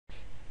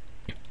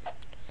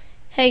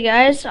Hey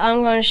guys,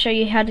 I'm going to show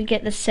you how to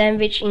get the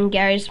Sandvich in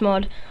Garrys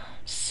Mod.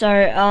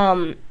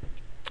 So,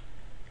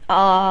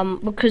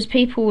 because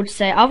people would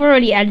say, I've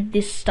already added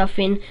this stuff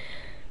in,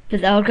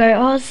 but they'll go,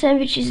 oh,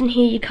 Sandvich isn't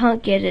here, you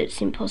can't get it,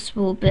 it's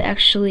impossible, but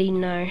actually,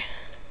 no.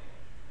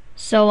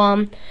 So,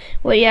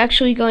 what you're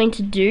actually going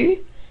to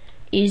do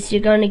is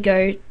you're going to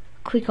go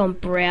click on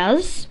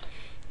Browse,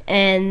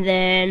 and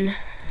then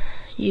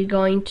you're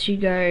going to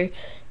go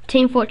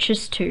Team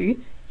Fortress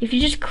 2. If you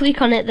just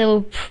click on it, there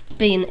will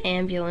be an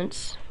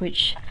ambulance,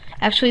 which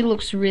actually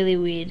looks really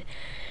weird.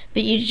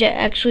 But you're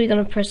actually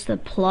going to press the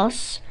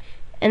plus,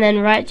 and then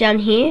right down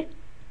here,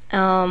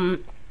 there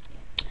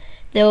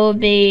will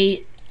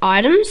be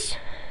items.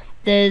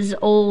 There's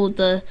all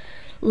the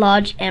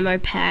large ammo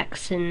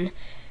packs and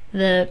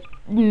the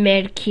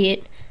med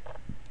kit.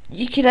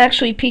 You can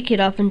actually pick it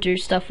up and do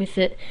stuff with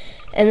it.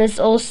 And there's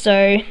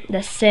also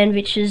the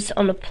sandwiches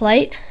on a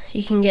plate.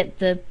 You can get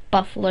the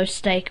buffalo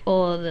steak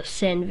or the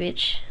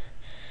sandwich.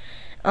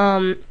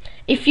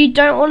 If you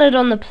don't want it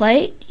on the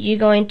plate, you're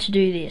going to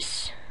do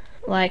this.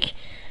 Like,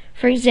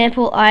 for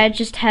example, I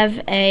just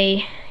have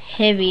a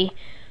heavy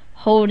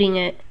holding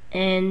it,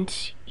 and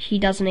he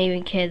doesn't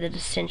even care that a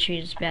sentry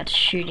is about to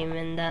shoot him,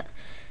 and that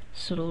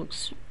sort of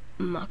looks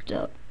mucked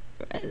up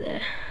right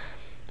there.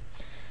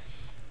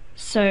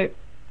 So,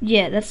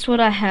 yeah, that's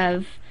what I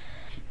have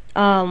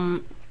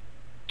for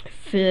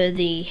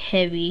the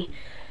heavy.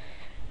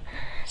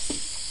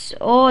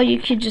 Or you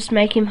could just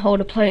make him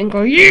hold a plate and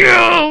go,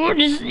 yeah, what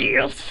is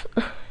this?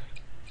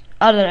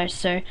 I don't know.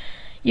 So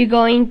you're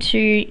going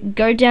to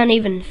go down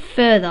even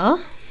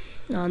further.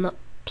 No, not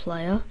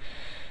player.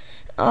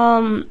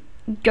 Go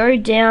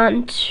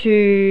down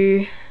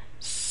to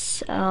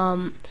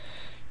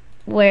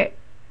where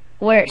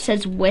it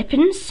says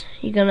weapons.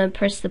 You're gonna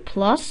press the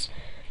plus,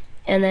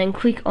 and then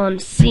click on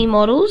C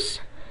models,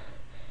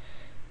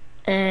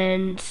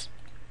 and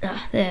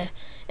there.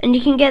 And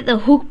you can get the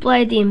hook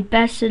blade, the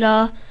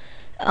ambassador.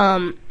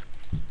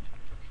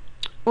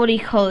 What do you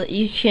call it?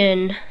 You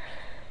can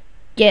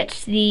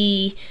get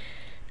the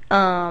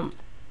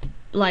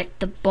like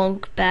the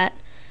bonk bat,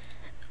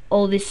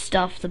 all this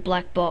stuff, the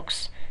black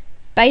box.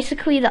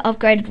 Basically the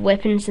upgraded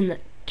weapons and the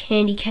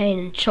candy cane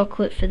and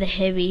chocolate for the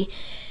heavy.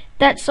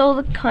 That's all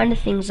the kind of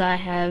things I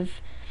have.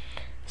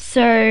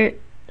 So,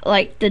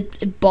 like the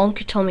bonk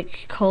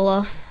atomic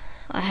cola,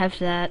 I have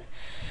that.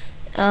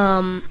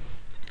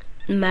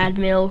 Mad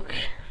milk,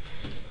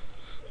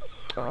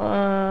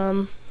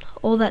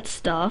 all that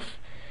stuff.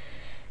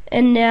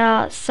 And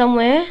now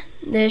somewhere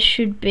there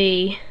should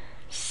be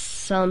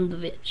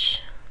Sandvich.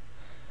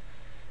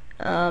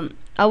 I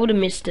would have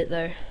missed it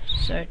though,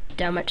 so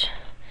damn it.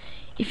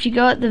 If you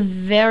go at the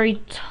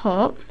very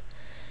top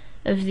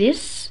of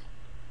this,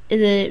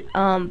 the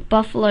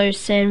buffalo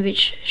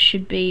sandwich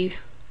should be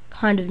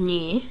kind of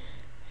near.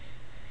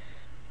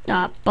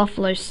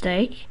 Buffalo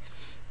steak.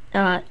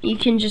 You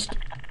can just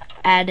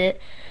add it,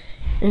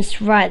 and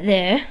it's right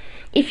there.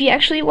 If you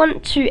actually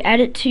want to add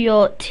it to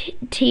your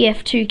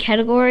TF2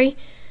 category,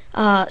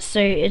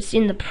 so it's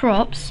in the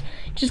props,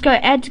 just go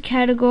add to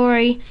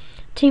category,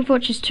 Team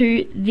Fortress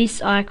 2,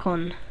 this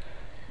icon.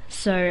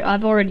 So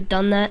I've already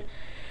done that.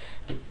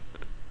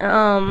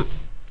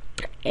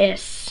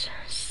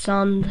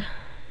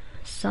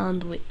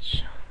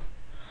 Sandwich.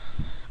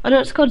 I know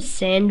it's called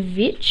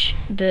Sandvich,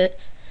 but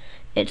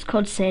it's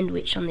called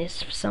Sandwich on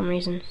this for some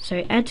reason.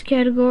 So add to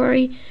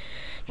category,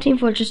 Team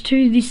Fortress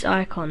 2, this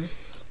icon.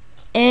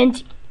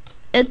 And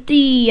at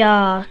the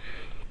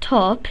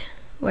top,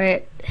 where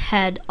it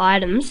had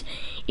items,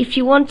 if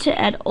you want to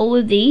add all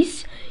of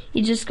these,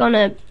 you're just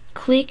gonna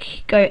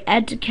click, go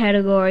add to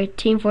category,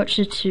 Team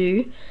Fortress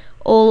 2,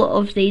 all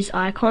of these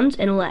icons,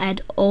 and it'll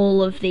add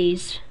all of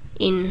these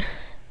in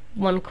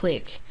one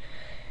click.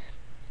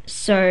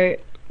 So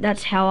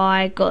that's how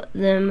I got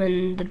them,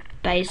 and the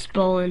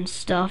baseball and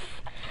stuff.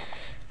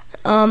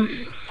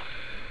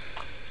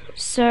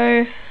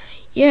 So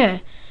yeah,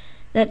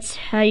 that's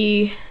how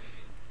you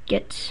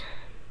get.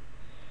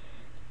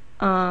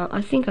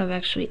 I think I've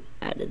actually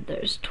added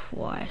those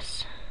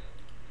twice.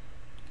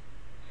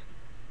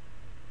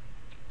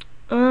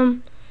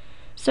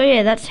 So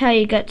yeah, that's how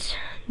you get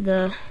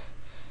the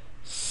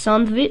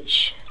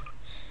Sandvich.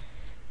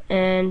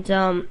 And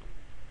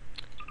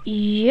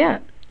yeah,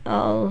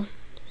 I'll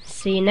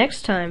see you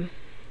next time.